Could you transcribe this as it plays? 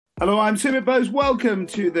Hello, I'm Sumit Bose. Welcome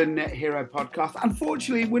to the Net Hero podcast.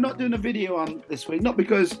 Unfortunately, we're not doing a video on this week, not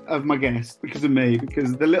because of my guest, because of me,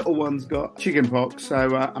 because the little one's got chicken pox.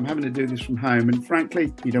 So I'm having to do this from home. And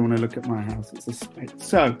frankly, you don't want to look at my house. It's a state.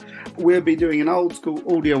 So we'll be doing an old school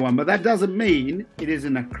audio one, but that doesn't mean it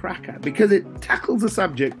isn't a cracker because it tackles a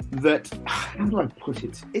subject that, how do I put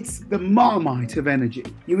it? It's the marmite of energy.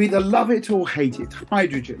 You either love it or hate it.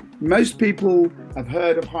 Hydrogen. Most people have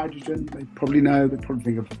heard of hydrogen. They probably know, they probably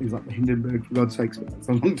think of things like the Hindenburg, for God's sakes, but that's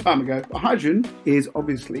a long time ago. But hydrogen is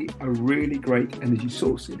obviously a really great energy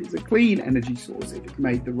source. It is a clean energy source if it's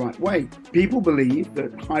made the right way. People believe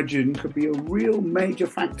that hydrogen could be a real major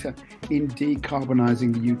factor in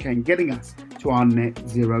decarbonising the UK and getting us to our net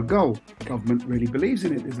zero goal. The government really believes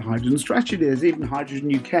in it. There's a hydrogen strategy. There's even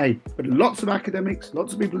Hydrogen UK. But lots of academics,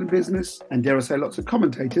 lots of people in business, and dare I say lots of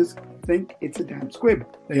commentators think it's a damn squib.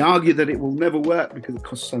 They argue that it will never work because it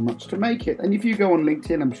costs so much to make it. And if you go on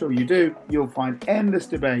LinkedIn, I'm sure you do, you'll find endless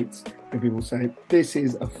debates where people say this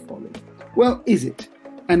is a folly. Well, is it?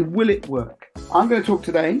 And will it work? I'm going to talk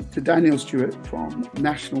today to Danielle Stewart from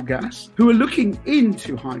National Gas, who are looking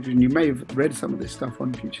into hydrogen. You may have read some of this stuff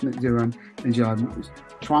on Future Net Zero and Energy News,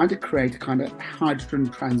 trying to create a kind of hydrogen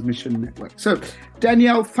transmission network. So,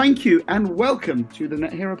 Danielle, thank you and welcome to the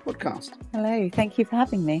Net Hero podcast. Hello, thank you for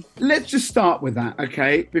having me. Let's just start with that,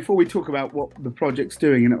 okay, before we talk about what the project's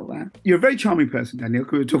doing and all that. You're a very charming person, Danielle,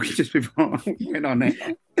 because we were talking just before we went on it.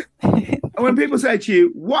 And when people say to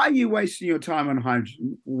you, why are you wasting your time on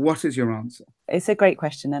hydrogen? What is your answer? It's a great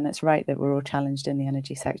question, and it's right that we're all challenged in the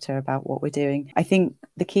energy sector about what we're doing. I think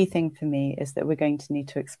the key thing for me is that we're going to need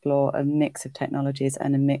to explore a mix of technologies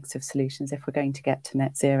and a mix of solutions if we're going to get to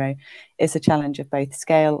net zero. It's a challenge of both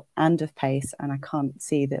scale and of pace, and I can't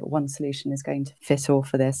see that one solution is going to fit all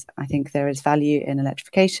for this. I think there is value in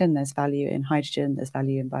electrification, there's value in hydrogen, there's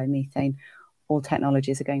value in biomethane. All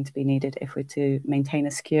technologies are going to be needed if we're to maintain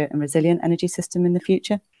a secure and resilient energy system in the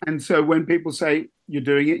future. And so when people say you're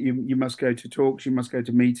doing it, you must go to talks, you must go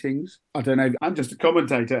to meetings. I don't know, I'm just a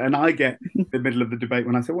commentator and I get in the middle of the debate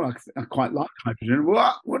when I say, well, I quite like hydrogen.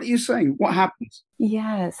 What are you saying? What happens?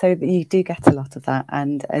 Yeah, so you do get a lot of that.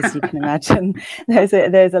 And as you can imagine, there's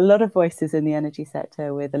a lot of voices in the energy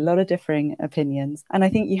sector with a lot of differing opinions. And I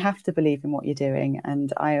think you have to believe in what you're doing.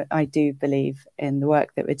 And I do believe in the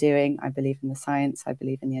work that we're doing. I believe in the science. I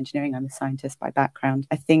believe in the engineering. I'm a scientist by background.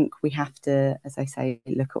 I think we have to, as I say,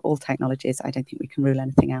 look at all technologies. I don't think we can rule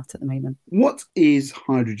anything out at the moment. What is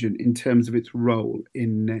hydrogen in terms of its role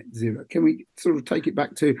in net zero? Can we sort of take it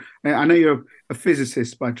back to, I know you're a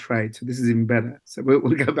physicist by trade, so this is even better. So we'll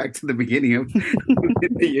go back to the beginning of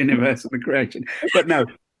the universe and the creation. But no,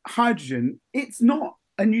 hydrogen, it's not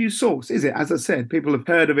a new source, is it? As I said, people have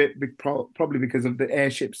heard of it probably because of the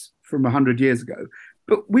airships from 100 years ago.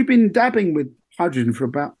 But we've been dabbing with hydrogen for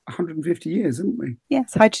about 150 years, haven't we?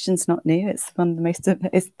 Yes, hydrogen's not new. It's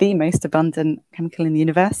the most abundant chemical in the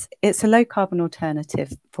universe. It's a low carbon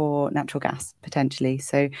alternative for natural gas, potentially.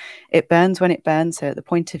 So it burns when it burns. So at the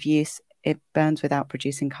point of use, it burns without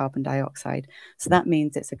producing carbon dioxide. So that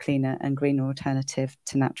means it's a cleaner and greener alternative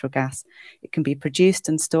to natural gas. It can be produced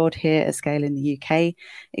and stored here at scale in the UK.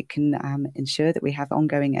 It can ensure that we have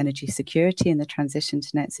ongoing energy security in the transition to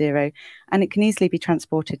net zero. And it can easily be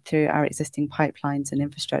transported through our existing pipelines and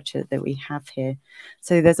infrastructure that we have here.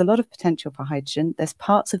 So there's a lot of potential for hydrogen. There's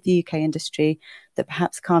parts of the UK industry that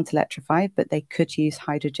perhaps can't electrify, but they could use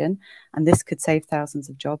hydrogen. And this could save thousands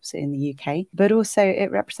of jobs in the UK. But also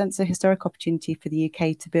it represents a historic opportunity for the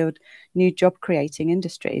UK to build new job creating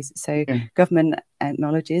industries. So government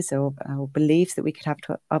acknowledges or believes that we could have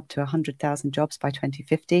up to 100,000 jobs by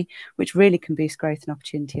 2050, which really can boost growth and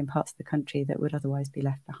opportunity in parts of the country that would otherwise be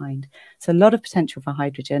left behind. So a lot of potential for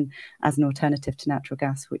hydrogen as an alternative to natural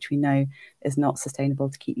gas, which we know is not sustainable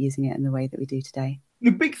to keep using it in the way that we do today. The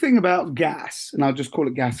big thing about gas, and I'll just call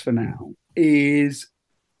it gas for now, is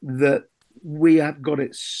that we have got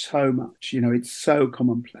it so much, it's so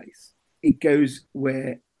commonplace. It goes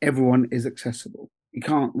where everyone is accessible. You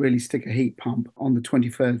can't really stick a heat pump on the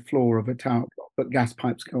 23rd floor of a tower block, but gas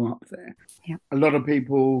pipes go up there. Yeah. A lot of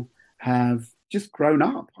people have just grown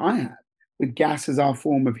up, I have, with gas as our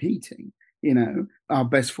form of heating, our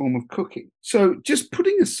best form of cooking. So just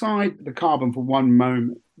putting aside the carbon for one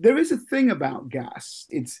moment, there is a thing about gas,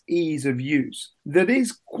 its ease of use, that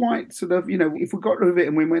is quite sort of, if we got rid of it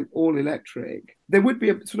and we went all electric, there would be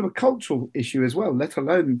a sort of a cultural issue as well, let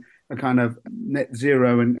alone a kind of net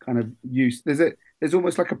zero and kind of use. There's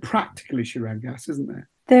almost like a practical issue around gas, isn't there?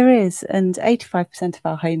 There is, and 85% of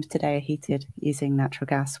our homes today are heated using natural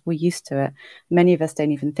gas. We're used to it. Many of us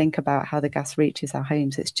don't even think about how the gas reaches our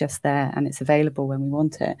homes. It's just there and it's available when we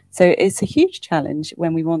want it. So it's a huge challenge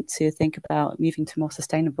when we want to think about moving to more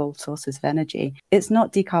sustainable sources of energy. It's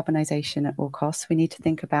not decarbonisation at all costs. We need to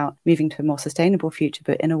think about moving to a more sustainable future,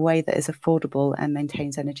 but in a way that is affordable and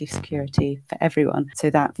maintains energy security for everyone. So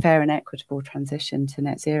that fair and equitable transition to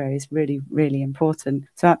net zero is really, really important.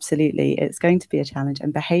 So absolutely, it's going to be a challenge,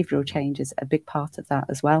 and behavioural change is a big part of that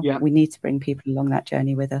as well. Yeah. We need to bring people along that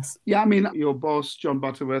journey with us. Yeah, I mean, your boss, John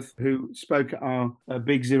Butterworth, who spoke at our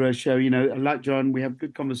Big Zero show, like John, we have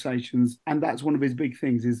good conversations. And that's one of his big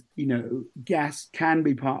things is, gas can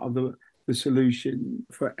be part of the solution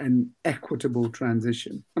for an equitable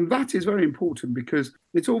transition. And that is very important because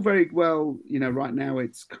it's all very well, right now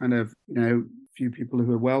it's kind of, few people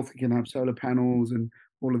who are wealthy can have solar panels and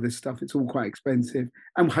all of this stuff. It's all quite expensive.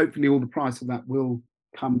 And hopefully all the price of that will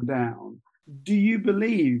come down. Do you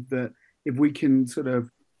believe that if we can sort of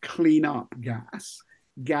clean up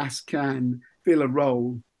gas can fill a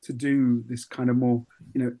role to do this kind of more,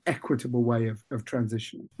 equitable way of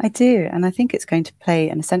transitioning? I do, and I think it's going to play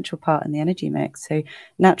an essential part in the energy mix. So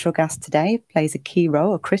natural gas today plays a key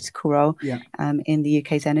role, a critical role in the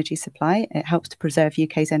UK's energy supply. It helps to preserve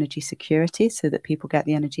UK's energy security so that people get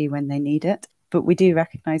the energy when they need it. But we do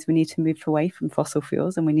recognise we need to move away from fossil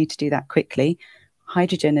fuels, and we need to do that quickly.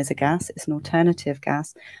 Hydrogen is a gas, it's an alternative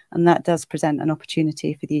gas, and that does present an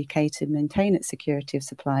opportunity for the UK to maintain its security of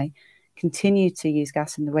supply, continue to use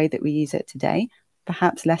gas in the way that we use it today,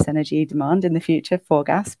 perhaps less energy demand in the future for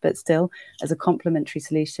gas, but still as a complementary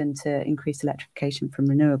solution to increase electrification from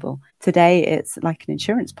renewable. Today, it's like an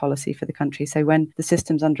insurance policy for the country. So when the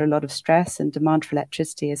system's under a lot of stress and demand for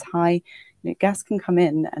electricity is high, gas can come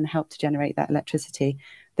in and help to generate that electricity.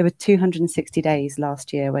 There were 260 days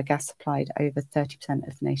last year where gas supplied over 30%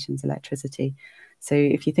 of the nation's electricity. So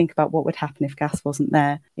if you think about what would happen if gas wasn't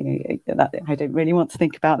there, I don't really want to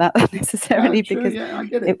think about that necessarily because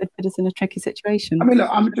it would put us in a tricky situation. I mean, look,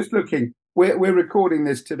 I'm just looking. We're recording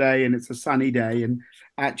this today and it's a sunny day. And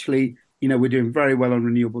actually, we're doing very well on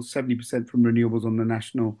renewables, 70% from renewables on the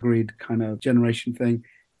national grid kind of generation thing.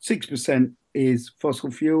 6% is fossil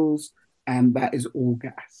fuels. And that is all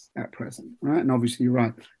gas at present, right? And obviously, you're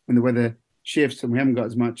right. When the weather shifts and we haven't got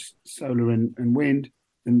as much solar and wind,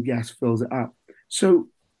 then gas fills it up. So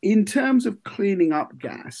in terms of cleaning up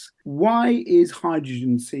gas, why is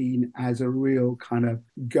hydrogen seen as a real kind of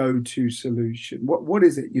go-to solution? What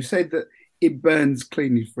is it? You said that it burns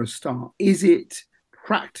cleanly for a start. Is it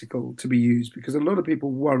practical to be used? Because a lot of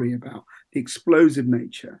people worry about the explosive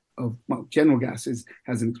nature of, general gas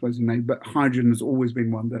has an explosive nature, but hydrogen has always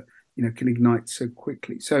been one that can ignite so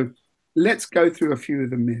quickly. So let's go through a few of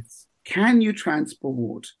the myths. Can you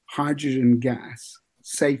transport hydrogen gas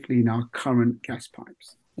safely in our current gas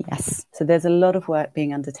pipes? Yes. So there's a lot of work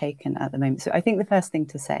being undertaken at the moment. So I think the first thing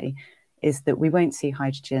to say is that we won't see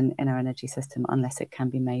hydrogen in our energy system unless it can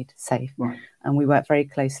be made safe. Right. And we work very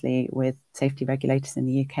closely with safety regulators in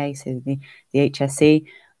the UK, so the HSE,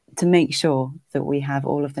 to make sure that we have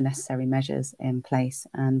all of the necessary measures in place.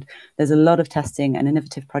 And there's a lot of testing and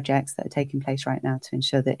innovative projects that are taking place right now to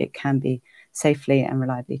ensure that it can be safely and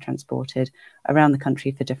reliably transported around the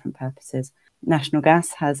country for different purposes. National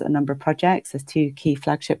Gas has a number of projects. There's two key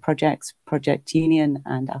flagship projects, Project Union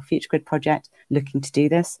and our Future Grid project, looking to do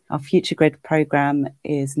this. Our Future Grid programme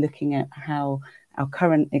is looking at how our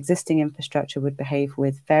current existing infrastructure would behave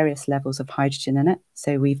with various levels of hydrogen in it.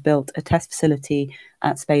 So we've built a test facility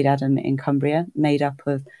at Spade Adam in Cumbria made up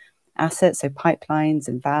of assets, so pipelines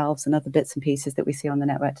and valves and other bits and pieces that we see on the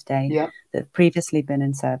network today that have previously been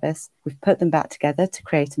in service. We've put them back together to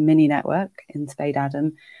create a mini network in Spade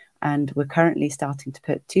Adam, and we're currently starting to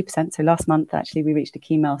put 2%. So last month, actually, we reached a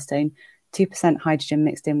key milestone, 2% hydrogen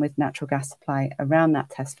mixed in with natural gas supply around that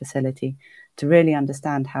test facility to really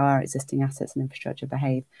understand how our existing assets and infrastructure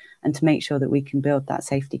behave and to make sure that we can build that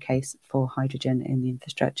safety case for hydrogen in the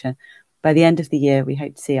infrastructure. By the end of the year, we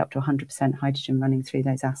hope to see up to 100% hydrogen running through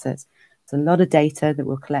those assets. There's a lot of data that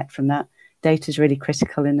we'll collect from that. Data is really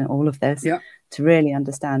critical in all of this to really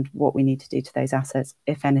understand what we need to do to those assets,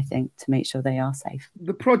 if anything, to make sure they are safe.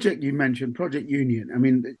 The project you mentioned, Project Union, I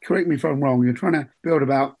mean, correct me if I'm wrong, you're trying to build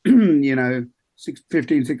about,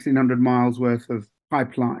 1,600 miles worth of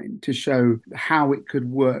pipeline to show how it could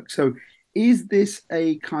work. So is this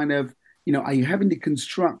a kind of, are you having to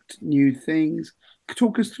construct new things?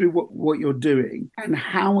 Talk us through what you're doing and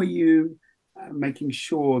how are you making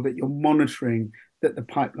sure that you're monitoring that the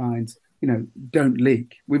pipelines don't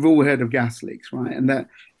leak. We've all heard of gas leaks, right? And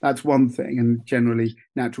that's one thing. And generally,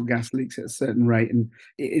 natural gas leaks at a certain rate and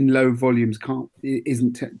in low volumes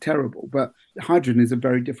isn't terrible. But hydrogen is a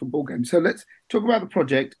very different ballgame. So let's talk about the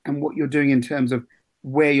project and what you're doing in terms of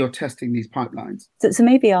where you're testing these pipelines. So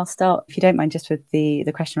maybe I'll start, if you don't mind, just with the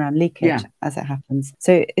question around leakage as it happens.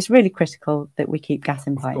 So it's really critical that we keep gas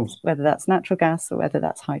in pipes, whether that's natural gas or whether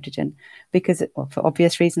that's hydrogen, because for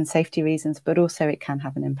obvious reasons, safety reasons, but also it can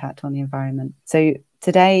have an impact on the environment. So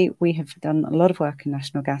today, we have done a lot of work in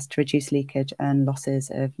national gas to reduce leakage and losses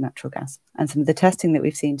of natural gas. And some of the testing that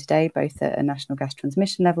we've seen today, both at a national gas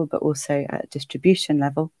transmission level, but also at a distribution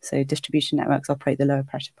level, so distribution networks operate the lower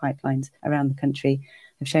pressure pipelines around the country,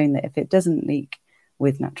 have shown that if it doesn't leak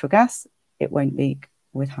with natural gas, it won't leak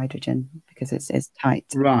with hydrogen because it's tight.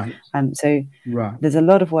 Right. So there's a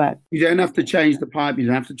lot of work. You don't have to change the pipe. You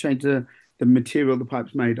don't have to change the material the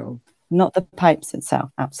pipe's made of. Not the pipes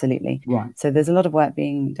itself, absolutely. Right. So there's a lot of work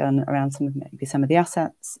being done around some of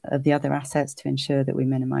the other assets to ensure that we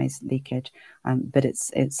minimise leakage. But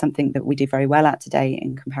it's something that we do very well at today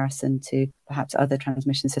in comparison to perhaps other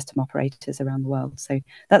transmission system operators around the world. So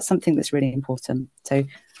that's something that's really important. So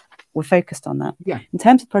we're focused on that. Yeah. In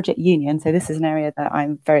terms of Project Union, so this is an area that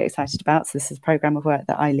I'm very excited about. So this is a programme of work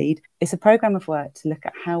that I lead. It's a programme of work to look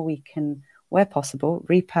at how we can, where possible,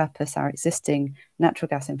 repurpose our existing natural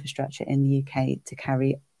gas infrastructure in the UK to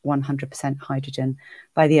carry 100% hydrogen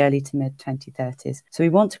by the early to mid 2030s. So we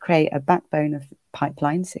want to create a backbone of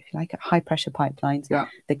pipelines, if you like, high pressure pipelines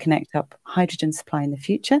that connect up hydrogen supply in the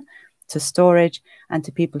future to storage and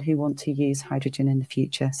to people who want to use hydrogen in the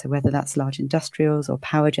future. So whether that's large industrials or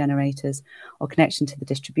power generators or connection to the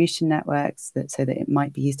distribution networks so that it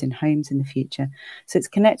might be used in homes in the future. So it's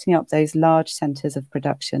connecting up those large centres of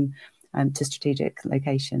production to strategic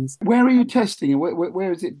locations. Where are you testing?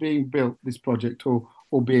 Where is it being built, this project, or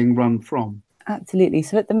being run from? Absolutely.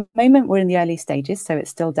 So at the moment, we're in the early stages. So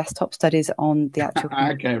it's still desktop studies on the actual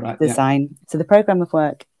design. Yeah. So the programme of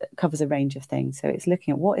work covers a range of things. So it's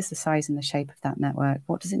looking at what is the size and the shape of that network?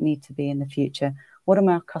 What does it need to be in the future? What are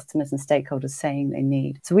our customers and stakeholders saying they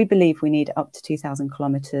need? So we believe we need up to 2,000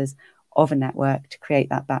 kilometres of a network to create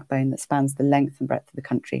that backbone that spans the length and breadth of the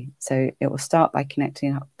country. So it will start by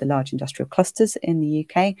connecting up the large industrial clusters in the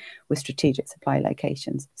UK with strategic supply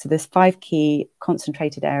locations. So there's 5 key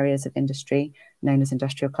concentrated areas of industry known as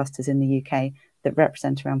industrial clusters in the UK that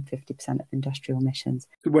represent around 50% of industrial emissions.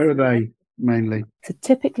 So where are they mainly? So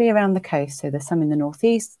typically around the coast. So there's some in the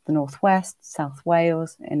northeast, the northwest, South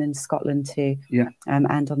Wales, and in Scotland too. Yeah.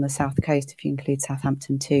 And on the south coast, if you include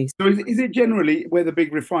Southampton too. So is it generally where the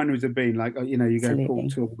big refineries have been? Like, you go Absolutely.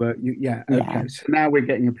 Portal, okay. So now we're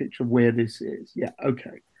getting a picture of where this is. Yeah,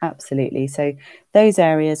 okay. Absolutely. So those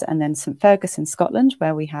areas, and then St Ferguson, Scotland,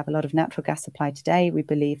 where we have a lot of natural gas supply today. We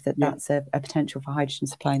believe that that's a potential for hydrogen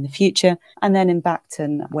supply in the future. And then in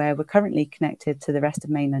Bacton, where we're currently connected to the rest of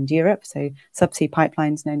mainland Europe. So subsea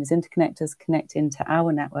pipelines known as interconnectors connect into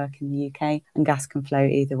our network in the UK, and gas can flow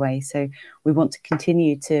either way. So we want to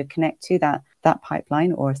continue to connect to that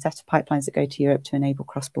pipeline or a set of pipelines that go to Europe to enable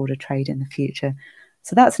cross-border trade in the future.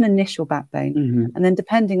 So that's an initial backbone. Mm-hmm. And then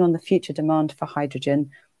depending on the future demand for hydrogen,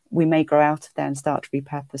 we may grow out of there and start to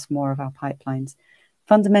repurpose more of our pipelines.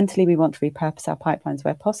 Fundamentally, we want to repurpose our pipelines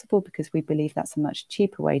where possible because we believe that's a much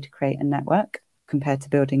cheaper way to create a network compared to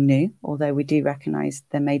building new, although we do recognise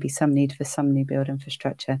there may be some need for some new build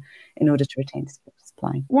infrastructure in order to retain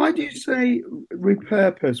supply. Why do you say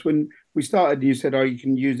repurpose? When we started, you said, you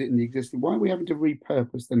can use it in the existing. Why are we having to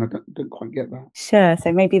repurpose then? I don't quite get that. Sure.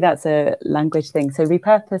 So maybe that's a language thing. So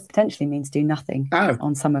repurpose potentially means do nothing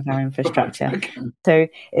on some of our infrastructure. Okay. So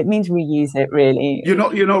it means reuse it, really. You're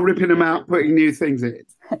not ripping them out, putting new things in?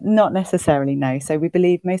 Not necessarily, no. So we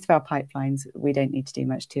believe most of our pipelines, we don't need to do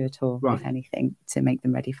much to at all, if anything, to make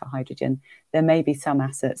them ready for hydrogen. There may be some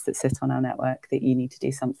assets that sit on our network that you need to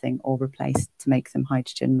do something or replace to make them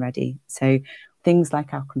hydrogen ready. So things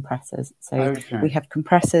like our compressors. So we have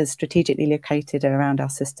compressors strategically located around our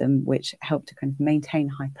system, which help to kind of maintain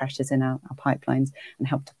high pressures in our pipelines and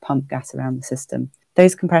help to pump gas around the system.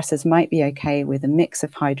 Those compressors might be okay with a mix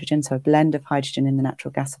of hydrogen, so a blend of hydrogen in the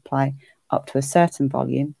natural gas supply up to a certain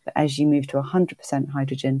volume. But as you move to 100%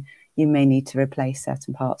 hydrogen, you may need to replace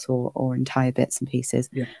certain parts or entire bits and pieces.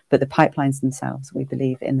 Yeah. But the pipelines themselves, we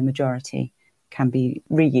believe in the majority, can be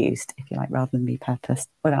reused, if you like, rather than repurposed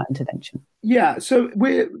without intervention. Yeah, so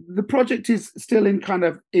the project is still in kind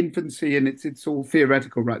of infancy and it's all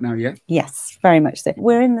theoretical right now, yeah? Yes, very much so.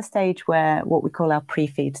 We're in the stage where what we call our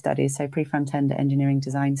pre-FEED studies, so pre-front-end engineering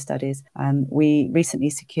design studies. We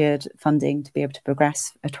recently secured funding to be able to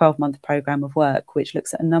progress a 12-month programme of work, which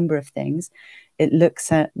looks at a number of things. it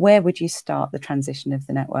looks at where would you start the transition of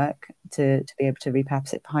the network to be able to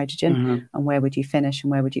repurpose it for hydrogen, and where would you finish and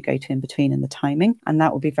where would you go to in between, and the timing. And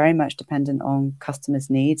that will be very much dependent on customers'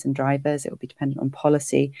 needs and drivers. It will be dependent on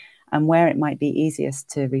policy and where it might be easiest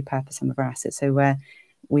to repurpose some of our assets. So where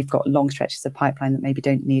we've got long stretches of pipeline that maybe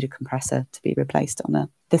don't need a compressor to be replaced on it.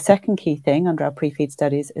 The second key thing under our pre-feed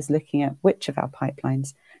studies is looking at which of our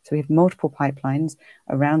pipelines. So we have multiple pipelines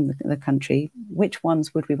around the country. Which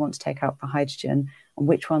ones would we want to take out for hydrogen, and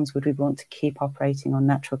which ones would we want to keep operating on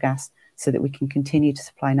natural gas so that we can continue to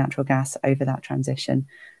supply natural gas over that transition?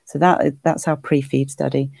 So that's our pre-feed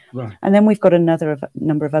study. Right. And then we've got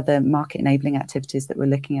number of other market enabling activities that we're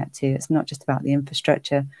looking at too. It's not just about the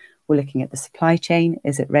infrastructure. We're looking at the supply chain.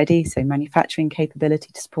 Is it ready? So manufacturing capability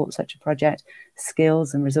to support such a project,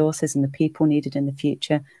 skills and resources and the people needed in the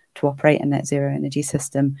future to operate a net zero energy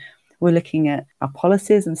system. We're looking at our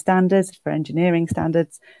policies and standards for engineering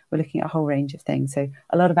standards. We're looking at a whole range of things. So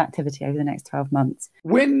a lot of activity over the next 12 months.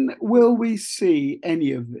 When will we see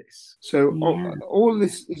any of this? So all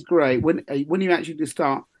this is great. When you actually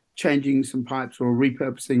start changing some pipes or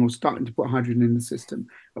repurposing or starting to put hydrogen in the system,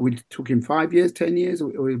 are we talking 5 years, 10 years, or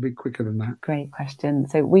will it be quicker than that? Great question.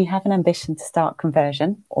 So we have an ambition to start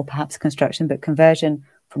conversion, or perhaps construction, but conversion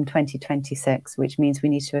from 2026, which means we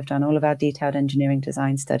need to have done all of our detailed engineering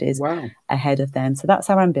design studies ahead of then. So that's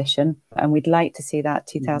our ambition. And we'd like to see that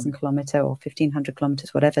 2,000 kilometre or 1,500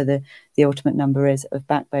 kilometres, whatever the ultimate number is, of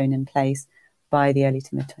backbone in place by the early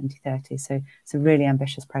to mid 2030s. So it's a really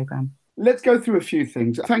ambitious programme. Let's go through a few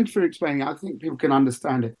things. Thanks for explaining. I think people can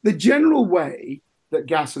understand it. The general way that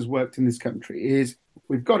gas has worked in this country is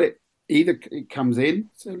we've got it. Either it comes in,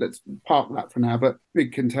 so let's park that for now, but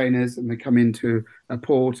big containers, and they come into a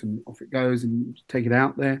port and off it goes and you take it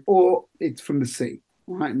out there, or it's from the sea,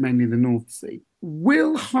 right? Mainly the North Sea.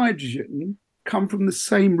 Will hydrogen come from the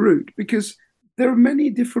same route? Because there are many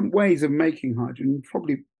different ways of making hydrogen.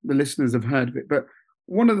 Probably the listeners have heard of it, but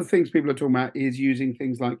one of the things people are talking about is using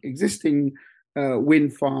things like existing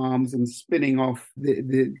wind farms and spinning off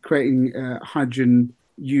creating hydrogen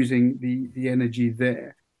using the energy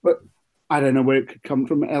there. But I don't know where it could come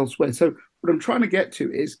from elsewhere. So what I'm trying to get to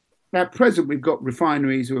is, at present, we've got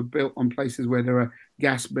refineries who are built on places where there are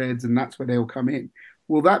gas beds, and that's where they all come in.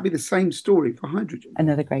 Will that be the same story for hydrogen?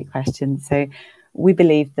 Another great question. So we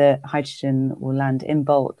believe that hydrogen will land in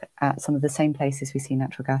bulk at some of the same places we see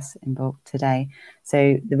natural gas in bulk today.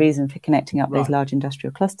 So the reason for connecting up those large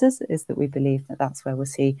industrial clusters is that we believe that that's where we'll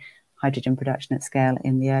see hydrogen production at scale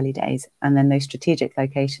in the early days. And then those strategic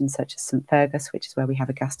locations such as St Fergus, which is where we have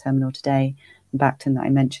a gas terminal today, and Bacton that I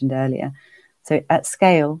mentioned earlier. So at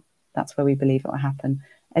scale, that's where we believe it will happen.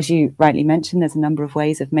 As you rightly mentioned, there's a number of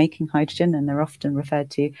ways of making hydrogen, and they're often referred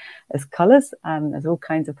to as colours. There's all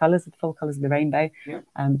kinds of colours, the full colours of the rainbow,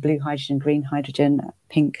 blue hydrogen, green hydrogen,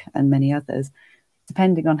 pink, and many others.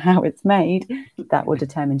 Depending on how it's made, that will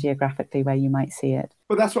determine geographically where you might see it.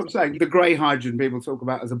 But that's what I'm saying. The grey hydrogen people talk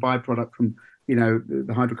about as a byproduct from, the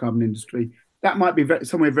hydrocarbon industry. That might be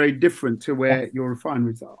somewhere very different to where your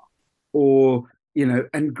refineries are. Or,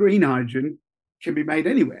 and green hydrogen can be made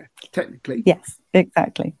anywhere, technically. Yes,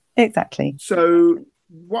 exactly. So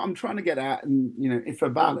what I'm trying to get at, and, if for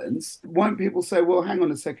balance, won't people say, well, hang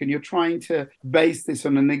on a second, you're trying to base this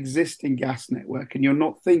on an existing gas network and you're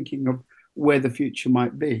not thinking of where the future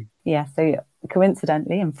might be? Yeah, so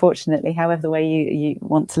coincidentally, unfortunately, however the way you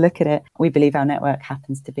want to look at it, we believe our network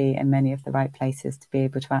happens to be in many of the right places to be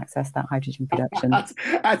able to access that hydrogen production.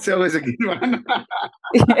 That's always a good one.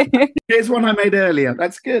 Here's one I made earlier.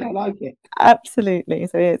 That's good. I like it. Absolutely.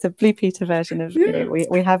 So it's a Blue Peter version of,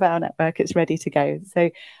 we have our network, it's ready to go. So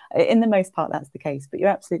in the most part, that's the case. But you're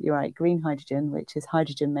absolutely right. Green hydrogen, which is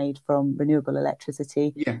hydrogen made from renewable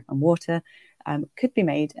electricity and water, could be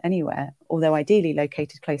made anywhere, although ideally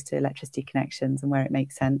located close to electricity connections and where it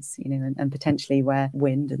makes sense, and potentially where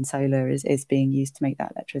wind and solar is being used to make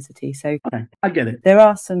that electricity. So I get it. There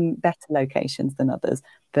are some better locations than others,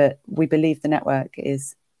 but we believe the network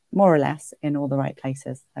is more or less in all the right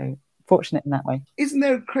places. So fortunate in that way. Isn't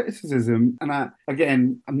there a criticism? And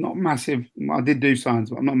I'm not massive. I did do science,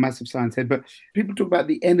 but I'm not a massive science head. But people talk about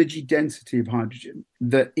the energy density of hydrogen.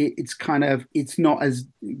 That it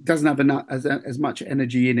doesn't have as much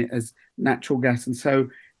energy in it as natural gas, and so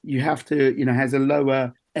you have to, has a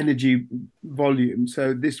lower energy volume.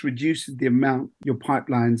 So this reduces the amount your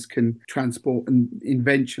pipelines can transport and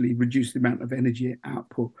eventually reduce the amount of energy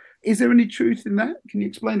output. Is there any truth in that? Can you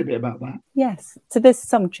explain a bit about that? Yes. So there's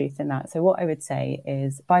some truth in that. So what I would say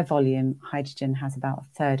is by volume, hydrogen has about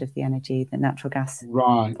a third of the energy that natural gas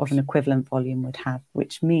of an equivalent volume would have,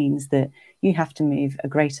 which means that you have to move a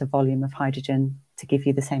greater volume of hydrogen to give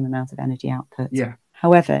you the same amount of energy output. Yeah.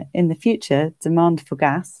 However, in the future, demand for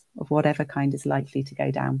gas of whatever kind is likely to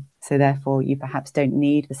go down. So therefore, you perhaps don't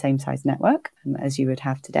need the same size network as you would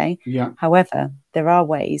have today. Yeah. However, there are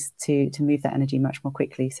ways to move that energy much more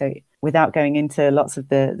quickly. So without going into lots of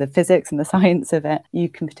the physics and the science of it, you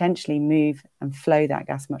can potentially move and flow that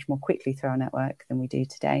gas much more quickly through our network than we do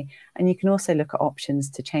today. And you can also look at options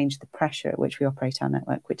to change the pressure at which we operate our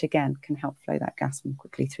network, which again can help flow that gas more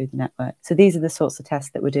quickly through the network. So these are the sorts of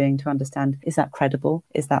tests that we're doing to understand, is that credible?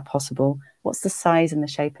 Is that possible? What's the size and the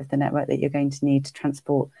shape of the network that you're going to need to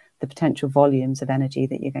transport the potential volumes of energy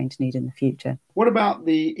that you're going to need in the future? What about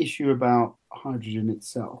the issue about hydrogen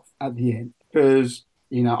itself at the end? Because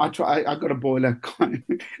I got a boiler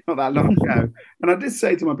not that long ago, and I did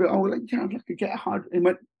say to my bill, "Oh, like, yeah, I'd like to get a hydrogen." He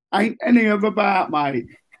went, "Ain't any of about, mate.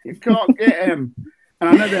 You can't get them." And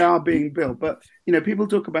I know they are being built, but people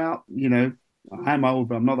talk about, I'm old,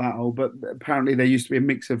 but I'm not that old. But apparently, there used to be a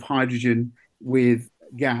mix of hydrogen with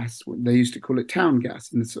gas. They used to call it town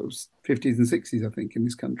gas in the sort of 50s and 60s, I think, in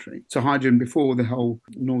this country. So hydrogen, before the whole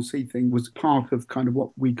North Sea thing, was part of kind of what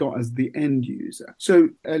we got as the end user. So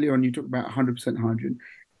earlier on, you talked about 100% hydrogen.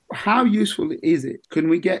 How useful is it? Can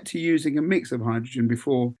we get to using a mix of hydrogen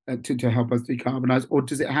before to help us decarbonize, or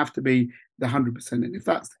does it have to be the 100%? And if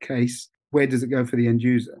that's the case, where does it go for the end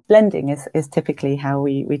user? Blending is typically how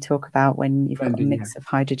we talk about when you've got a mix of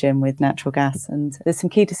hydrogen with natural gas. And there's some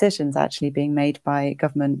key decisions actually being made by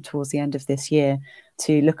government towards the end of this year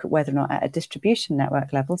to look at whether or not at a distribution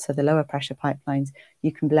network level, so the lower pressure pipelines,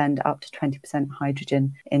 you can blend up to 20%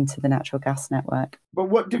 hydrogen into the natural gas network. But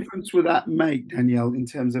what difference would that make, Danielle, in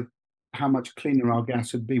terms of how much cleaner our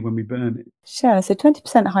gas would be when we burn it? Sure. So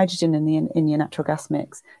 20% hydrogen in your natural gas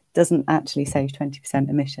mix doesn't actually save 20%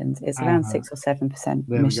 emissions. It's around 6 or 7%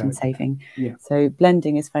 emission saving. Yeah. So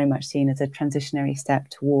blending is very much seen as a transitionary step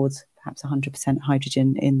towards perhaps 100%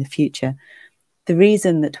 hydrogen in the future. The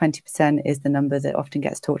reason that 20% is the number that often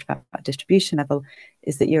gets talked about at distribution level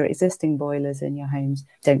is that your existing boilers in your homes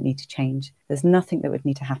don't need to change. There's nothing that would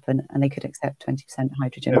need to happen, and they could accept 20%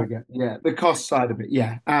 hydrogen. There we go. Yeah, the cost side of it.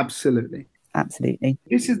 Yeah, absolutely. Absolutely.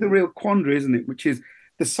 This is the real quandary, isn't it? Which is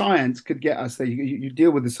the science could get us there. You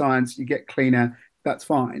deal with the science, you get cleaner, that's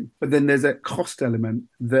fine. But then there's a cost element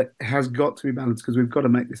that has got to be balanced because we've got to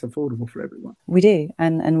make this affordable for everyone. We do.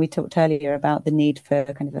 And we talked earlier about the need for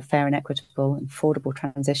kind of a fair and equitable and affordable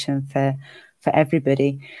transition for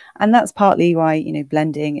everybody. And that's partly why,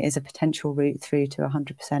 blending is a potential route through to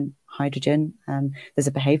 100% hydrogen. There's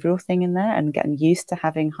a behavioural thing in there, and getting used to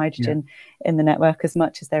having hydrogen in the network as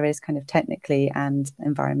much as there is kind of technically and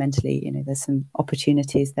environmentally, there's some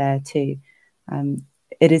opportunities there too.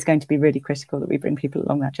 It is going to be really critical that we bring people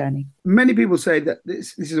along that journey. Many people say that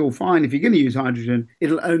this is all fine. If you're going to use hydrogen,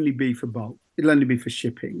 it'll only be for bulk. It'll only be for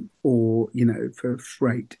shipping or, for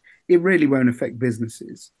freight. It really won't affect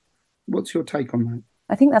businesses. What's your take on that?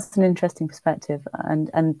 I think that's an interesting perspective, and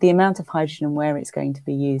the amount of hydrogen and where it's going to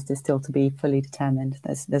be used is still to be fully determined.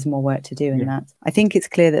 There's more work to do in that. I think it's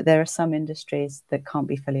clear that there are some industries that can't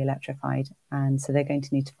be fully electrified, and so they're going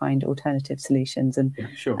to need to find alternative solutions,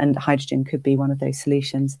 and hydrogen could be one of those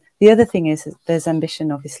solutions. The other thing is there's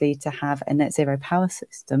ambition, obviously, to have a net zero power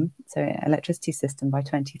system, so an electricity system by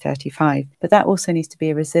 2035, but that also needs to be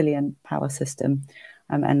a resilient power system.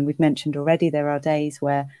 And we've mentioned already there are days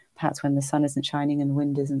where perhaps when the sun isn't shining and the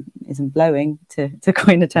wind isn't blowing, to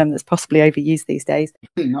coin a term that's possibly overused these days.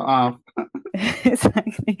 Not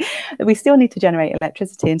Exactly. We still need to generate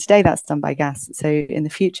electricity, and today that's done by gas. So in the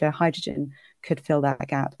future, hydrogen could fill that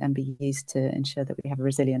gap and be used to ensure that we have a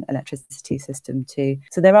resilient electricity system too.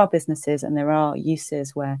 So there are businesses and there are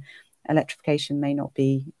uses where electrification may not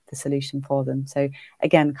be the solution for them. So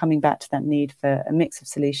again, coming back to that need for a mix of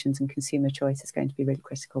solutions and consumer choice is going to be really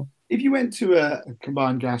critical. If you went to a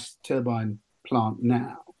combined gas turbine plant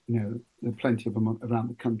now, there are plenty of them around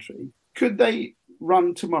the country, could they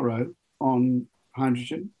run tomorrow on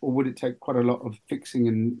hydrogen, or would it take quite a lot of fixing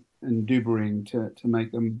and doobering to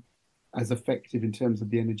make them as effective in terms of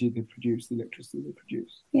the energy they produce, the electricity they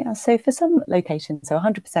produce? Yeah, so for some locations, so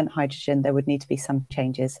 100% hydrogen, there would need to be some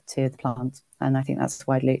changes to the plant. And I think that's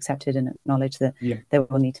widely accepted and acknowledged that there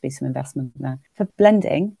will need to be some investment there. For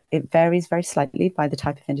blending, it varies very slightly by the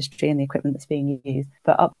type of industry and the equipment that's being used.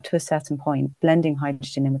 But up to a certain point, blending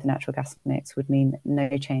hydrogen in with the natural gas mix would mean no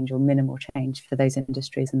change or minimal change for those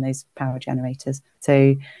industries and those power generators.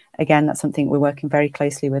 So again, that's something we're working very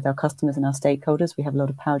closely with our customers and our stakeholders. We have a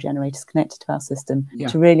lot of power generators connected to our system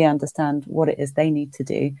to really understand what it is they need to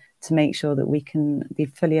do to make sure that we can be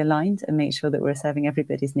fully aligned and make sure that we're serving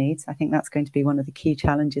everybody's needs. I think that's going to be one of the key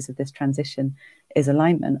challenges of this transition, is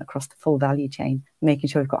alignment across the full value chain, making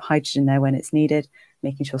sure we've got hydrogen there when it's needed,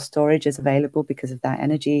 making sure storage is available because of that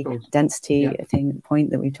energy density point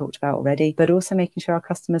that we talked about already, but also making sure our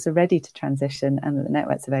customers are ready to transition and that the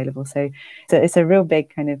network's available. So it's a real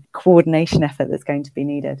big kind of coordination effort that's going to be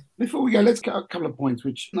needed. Before we go, let's get a couple of points,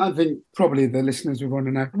 which I think probably the listeners would want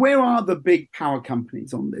to know. Where are the big power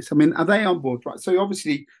companies on this? I mean, are they on board? Right. So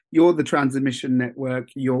obviously you're the transmission network,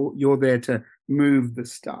 you're there to move the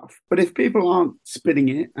stuff. But if people aren't spitting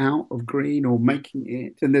it out of green or making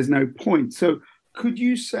it, then there's no point. So could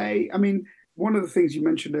you say, I mean, one of the things you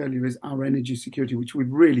mentioned earlier is our energy security, which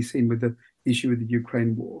we've really seen with the issue with the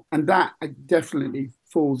Ukraine war. And that definitely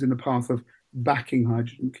falls in the path of backing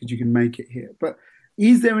hydrogen because you can make it here. But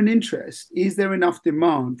is there an interest? Is there enough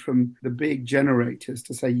demand from the big generators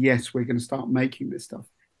to say, yes, we're going to start making this stuff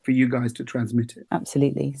for you guys to transmit it?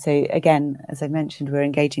 Absolutely. So again, as I mentioned, we're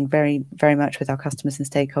engaging very, very much with our customers and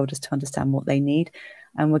stakeholders to understand what they need.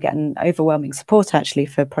 And we're getting overwhelming support actually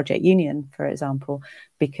for Project Union, for example,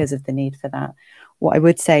 because of the need for that. What I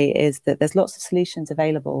would say is that there's lots of solutions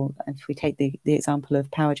available. And if we take the example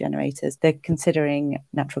of power generators, they're considering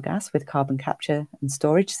natural gas with carbon capture and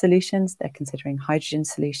storage solutions. They're considering hydrogen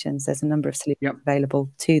solutions. There's a number of solutions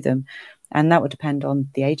available to them. And that would depend on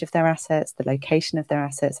the age of their assets, the location of their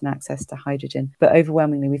assets, and access to hydrogen. But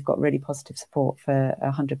overwhelmingly, we've got really positive support for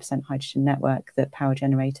a 100% hydrogen network that power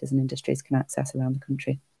generators and industries can access around the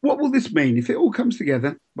country. What will this mean if it all comes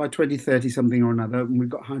together by 2030 something or another, and we've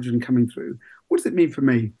got hydrogen coming through? What does it mean for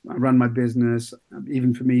me? I run my business,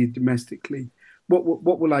 even for me domestically.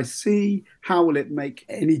 What will I see? How will it make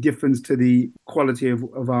any difference to the quality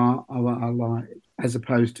of our lives, as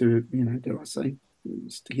opposed to, dare I say,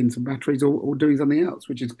 sticking some batteries or doing something else,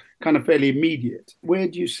 which is kind of fairly immediate? Where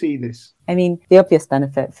do you see this? I mean, the obvious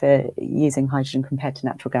benefit for using hydrogen compared to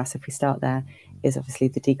natural gas, if we start there, is obviously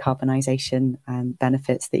the decarbonisation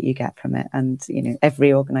benefits that you get from it. And,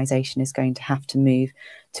 every organisation is going to have to move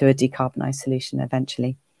to a decarbonised solution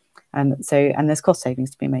eventually. And there's cost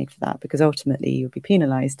savings to be made for that, because ultimately you'll be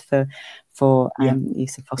penalised for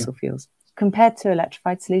use of fossil fuels. Compared to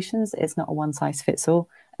electrified solutions, it's not a one-size-fits-all.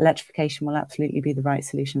 Electrification will absolutely be the right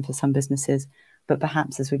solution for some businesses, but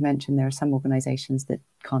perhaps, as we've mentioned, there are some organisations that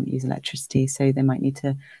can't use electricity, so they might need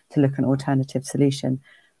to look at an alternative solution.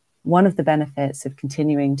 One of the benefits of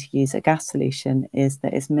continuing to use a gas solution is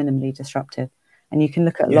that it's minimally disruptive. And you can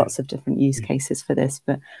look at lots of different use cases for this,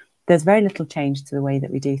 but there's very little change to the way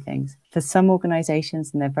that we do things. For some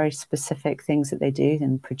organisations, and they're very specific things that they do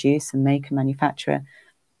and produce and make and manufacture,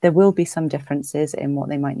 there will be some differences in what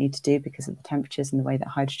they might need to do because of the temperatures and the way that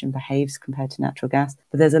hydrogen behaves compared to natural gas.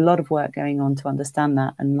 But there's a lot of work going on to understand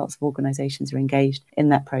that, and lots of organisations are engaged in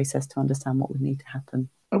that process to understand what would need to happen.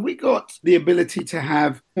 Have we got the ability to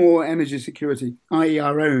have more energy security, i.e.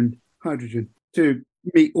 our own hydrogen, to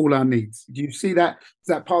meet all our needs? Do you see that? Is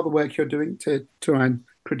that part of the work you're doing to try and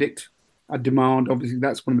predict a demand? Obviously,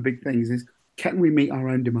 that's one of the big things is, can we meet our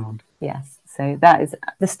own demand? Yes. So that is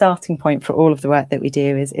the starting point for all of the work that we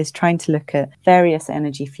do is trying to look at various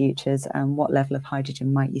energy futures and what level of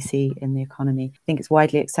hydrogen might you see in the economy. I think it's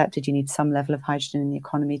widely accepted you need some level of hydrogen in the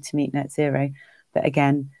economy to meet net zero. But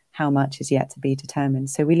again, how much is yet to be determined.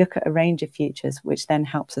 So we look at a range of futures, which then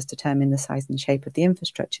helps us determine the size and shape of the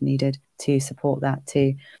infrastructure needed to support that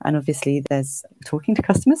too. And obviously there's talking to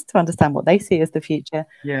customers to understand what they see as the future.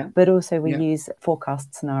 But also we use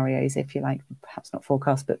forecast scenarios, if you like, perhaps not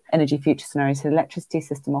forecast, but energy future scenarios. So the electricity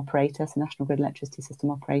system operator, so National Grid electricity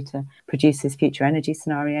system operator, produces future energy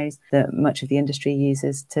scenarios that much of the industry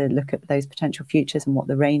uses to look at those potential futures and what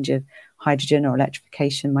the range of hydrogen or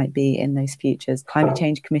electrification might be in those futures. Climate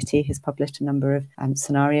Change Committee has published a number of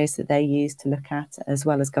scenarios that they use to look at, as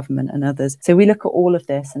well as government and others. So we look at all of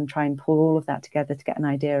this and try and pull all of that together to get an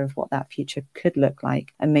idea of what that future could look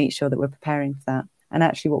like and make sure that we're preparing for that. And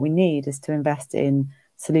actually what we need is to invest in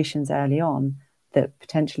solutions early on that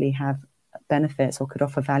potentially have benefits or could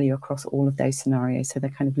offer value across all of those scenarios. So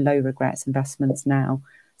they're kind of low regrets investments now,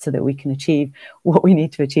 so that we can achieve what we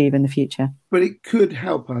need to achieve in the future. But it could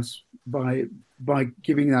help us by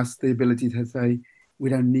giving us the ability to say we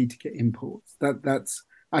don't need to get imports. That's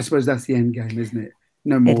I suppose that's the end game, isn't it?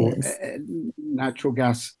 No more natural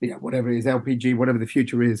gas, whatever it is, LPG, whatever the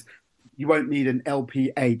future is. You won't need an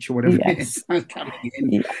LPH or whatever it is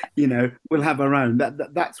coming in. We'll have our own.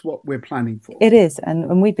 That's what we're planning for. It is,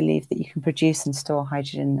 and we believe that you can produce and store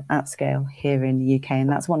hydrogen at scale here in the UK, and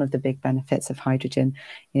that's one of the big benefits of hydrogen.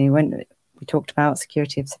 When we talked about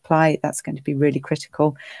security of supply, that's going to be really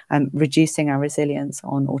critical. Reducing our reliance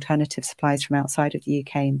on alternative supplies from outside of the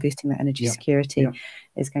UK and boosting that energy security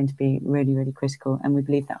is going to be really, really critical. And we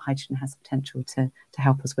believe that hydrogen has the potential to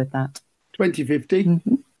help us with that. 2050.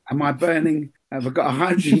 Am I burning? Have I got a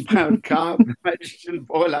hydrogen-powered car, a hydrogen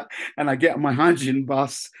boiler, and I get on my hydrogen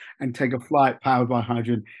bus and take a flight powered by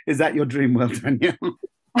hydrogen? Is that your dream world, Danielle?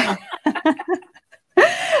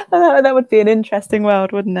 That would be an interesting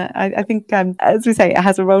world, wouldn't it? I think, as we say, it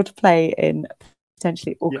has a role to play in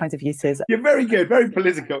potentially all kinds of uses. You're very good, very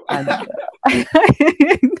political.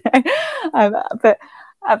 But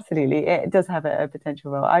absolutely, it does have a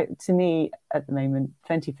potential role. To me, at the moment,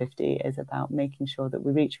 2050 is about making sure that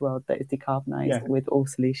we reach a world that is decarbonised with all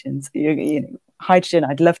solutions. You know, hydrogen,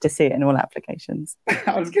 I'd love to see it in all applications.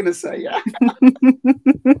 I was going to say,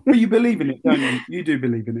 but you believe in it, don't you? You do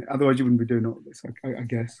believe in it. Otherwise, you wouldn't be doing all this, I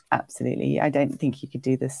guess. Absolutely. I don't think you could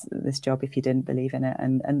do this job if you didn't believe in it.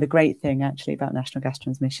 And the great thing, actually, about National Gas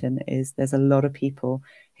Transmission is there's a lot of people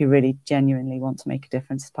who really genuinely want to make a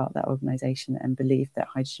difference as part of that organisation and believe that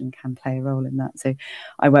hydrogen can play a role in that. So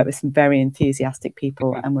I work with some very enthusiastic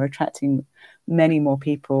people, and we're attracting many more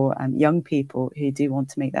people, young people who do want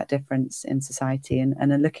to make that difference in society and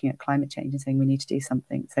are looking at climate change and saying we need to do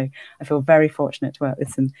something. So I feel very fortunate to work with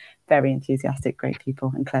some very enthusiastic, great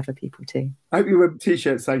people and clever people too. I hope you wear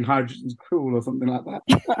t-shirts saying hydrogen's cool or something like that.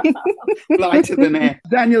 Lighter than air.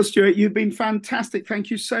 Danielle Stewart, you've been fantastic. Thank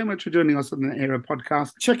you so much for joining us on the Net Hero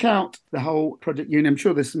podcast. Check out the whole Project Uni. I'm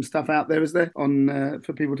sure there's some stuff out there, is there, on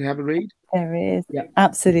for people to have a read? There is,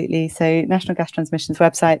 absolutely. So National Gas Transmission's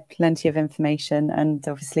website, plenty of information, and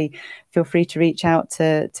obviously feel free to reach out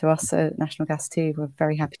to us at National Gas too. We're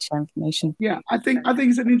very happy to share information. Yeah, I think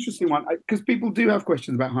it's an interesting one because people do have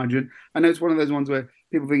questions about hydrogen. I know it's one of those ones where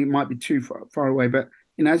people think it might be too far away, but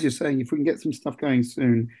as you're saying, if we can get some stuff going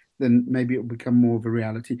soon, then maybe it'll become more of a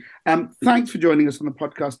reality. Thanks for joining us on the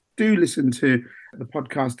podcast. Do listen to the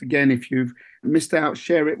podcast again. If you've missed out,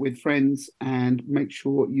 share it with friends and make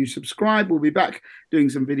sure you subscribe. We'll be back doing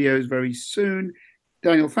some videos very soon.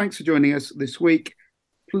 Daniel, thanks for joining us this week.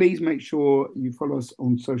 Please make sure you follow us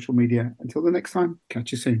on social media. Until the next time,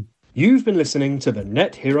 catch you soon. You've been listening to the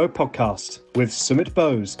Net Hero podcast with Sumit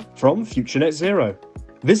Bose from Future Net Zero.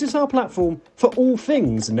 Visit our platform for all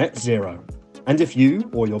things net zero. And if you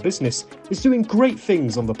or your business is doing great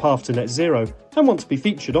things on the path to net zero and want to be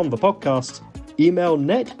featured on the podcast, email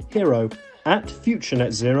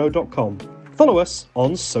nethero@futurenetzero.com. Follow us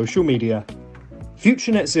on social media.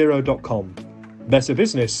 futurenetzero.com. Better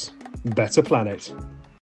business, better planet.